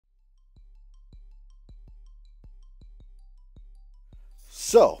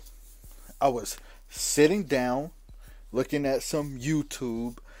So, I was sitting down looking at some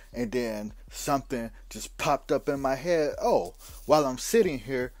YouTube, and then something just popped up in my head. Oh, while I'm sitting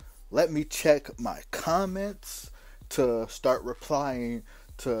here, let me check my comments to start replying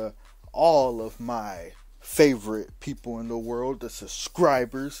to all of my favorite people in the world, the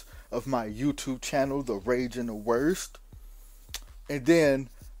subscribers of my YouTube channel, The Rage and the Worst. And then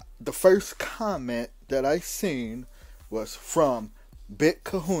the first comment that I seen was from Bit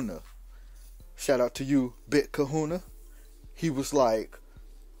Kahuna. Shout out to you, Bit Kahuna. He was like,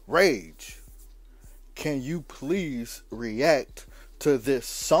 Rage, can you please react to this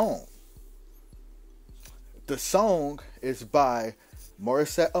song? The song is by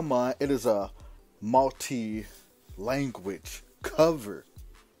Morissette. It is a multi-language cover.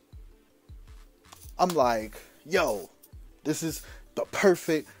 I'm like, yo, this is the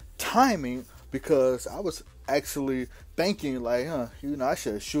perfect timing, because I was actually thinking like, I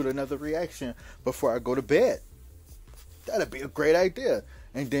should shoot another reaction before I go to bed. That'd be a great idea.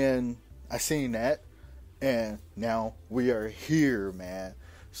 And then I seen that, and now we are here, man.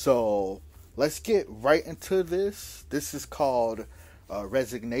 So let's get right into this. This is called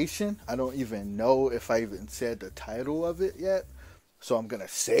Resignation. I don't even know if I even said the title of it yet, so I'm gonna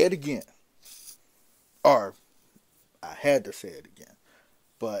say it again. Or I had to say it again.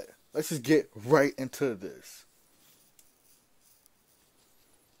 But let's just get right into this.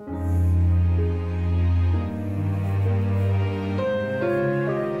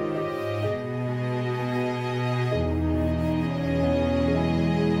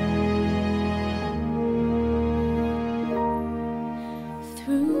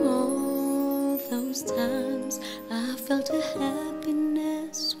 Through all those times, I felt a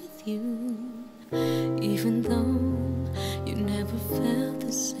happiness with you, even though you never felt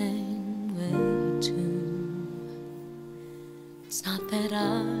the same way too. It's not that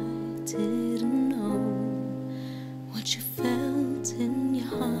I didn't know what you felt in your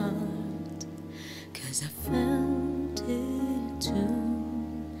heart, 'cause I felt it too.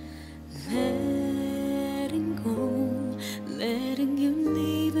 Letting go, letting you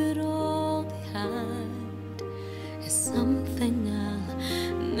leave it all behind is something I'll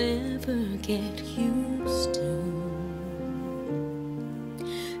never get used to.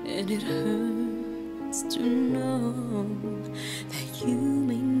 And it hurts to know that you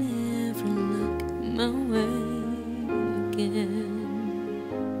may never look my way again.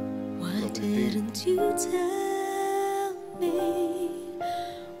 Why didn't you tell me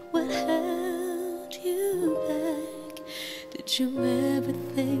what held you back? Did you ever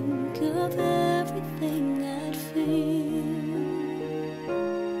think of everything I'd feel?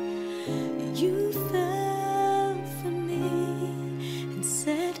 You fell for me and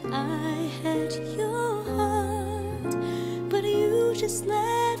said I had your heart, but you just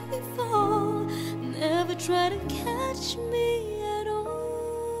let me fall, never try to catch me at all.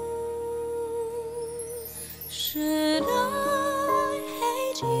 Should I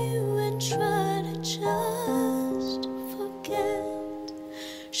hate you and try to just forget?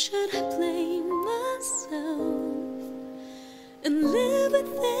 Should I blame myself and live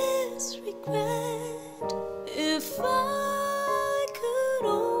with this regret? If I could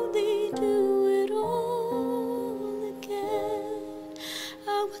only do it all again, I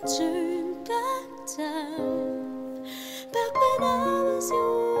would turn back time, back when I was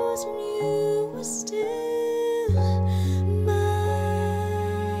yours and you were still mine.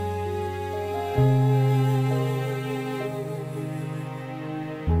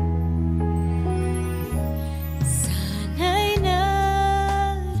 Sana'y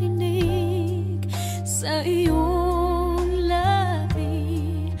narinig sa iyong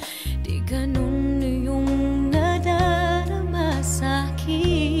labi, di ganun iyong nadarama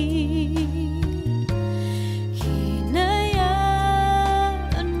sa'kin. Hinayaan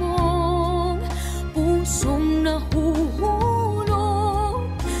mong pusong nahuhulog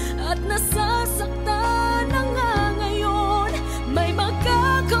at nasasaktan na nga ngayon. May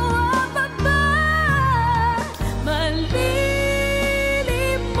magagawa pa ba? Malilimot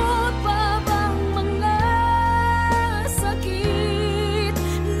pa bang mga sakit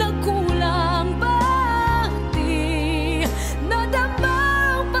na kulang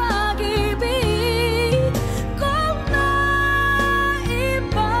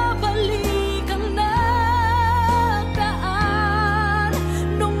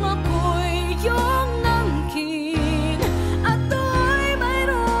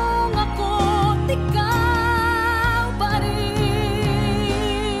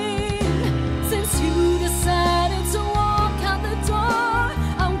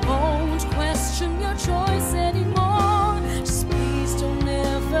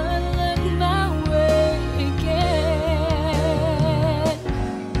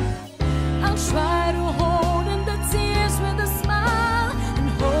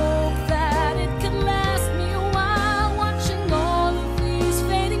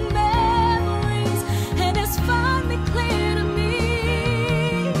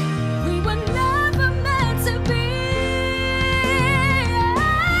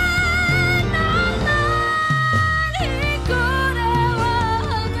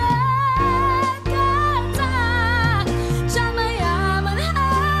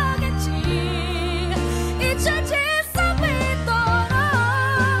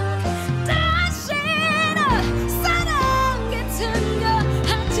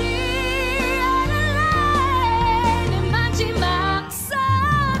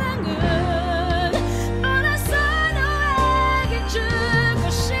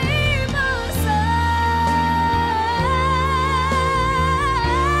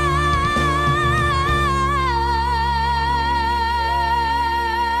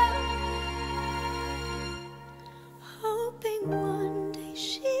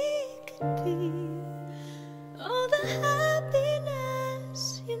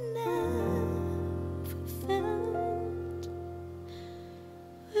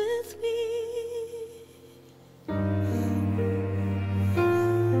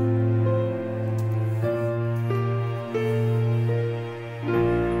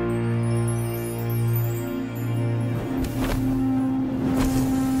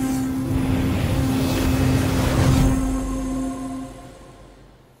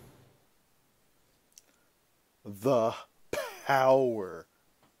the power,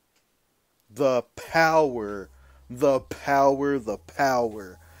 the power, the power, the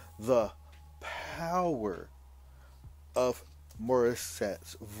power, the power of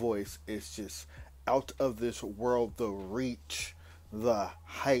Morissette's voice is just out of this world. The reach, the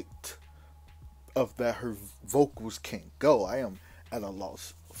height of that her vocals can go. I am at a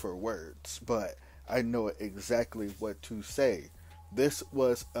loss for words, but I know exactly what to say. This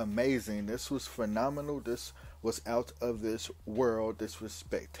was amazing. This was phenomenal. This was out of this world. This was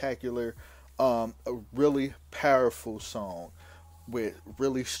spectacular. A really powerful song with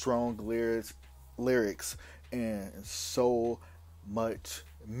really strong lyrics, and so much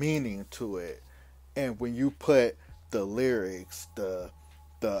meaning to it. And when you put the lyrics, the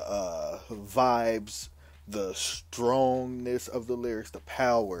vibes, the strongness of the lyrics, the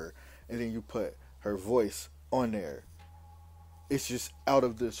power, and then you put her voice on there, it's just out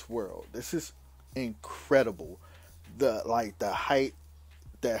of this world. This is incredible. The height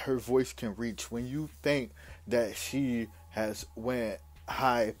that her voice can reach. When you think that she has went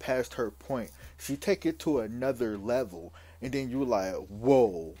high past her point, she take it to another level, and then you like,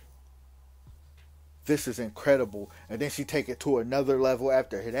 whoa, this is incredible. And then she take it to another level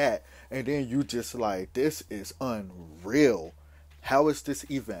after that, and then you just like, this is unreal. How is this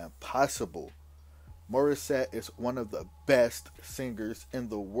even possible? Morissette is one of the best singers in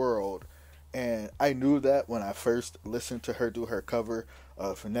the world, and I knew that when I first listened to her do her cover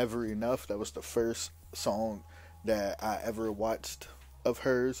of Never Enough. That was the first song that I ever watched of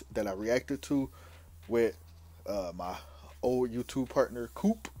hers that I reacted to with my old YouTube partner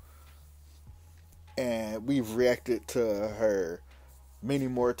Coop, and we've reacted to her many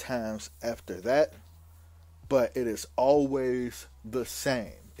more times after that, but it is always the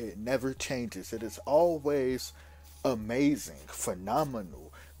same. It never changes. It is always amazing,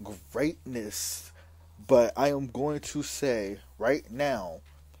 phenomenal, greatness. But I am going to say right now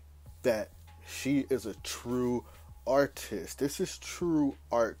that she is a true artist. This is true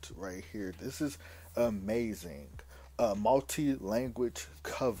art right here. This is amazing. A multi-language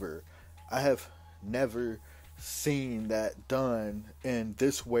cover. I have never seen that done in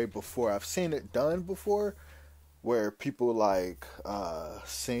this way before. I've seen it done before where people like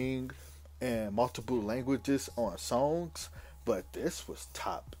sing in multiple languages on songs, but this was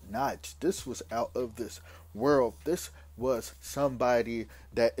top notch. This was out of this world. This was somebody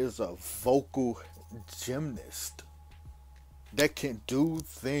that is a vocal gymnast that can do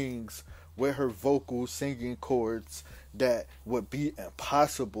things with her vocals, singing chords that would be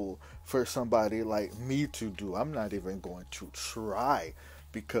impossible for somebody like me to do. I'm not even going to try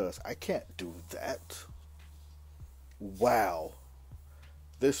because I can't do that. Wow.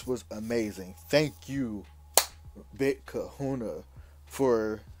 This was amazing. Thank you, Big Kahuna,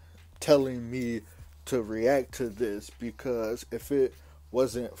 for telling me to react to this, because if it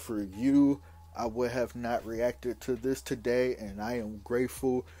wasn't for you, I would have not reacted to this today, and I am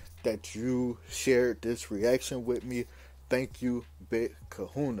grateful that you shared this reaction with me. Thank you, Big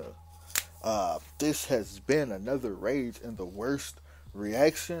Kahuna. This has been another Rage in the Worst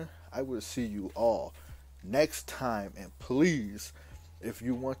reaction. I will see you all next time, and please, if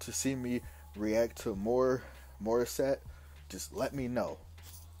you want to see me react to more Morissette, just let me know.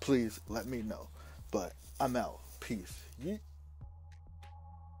 Please let me know. But I'm out. Peace. Yeet.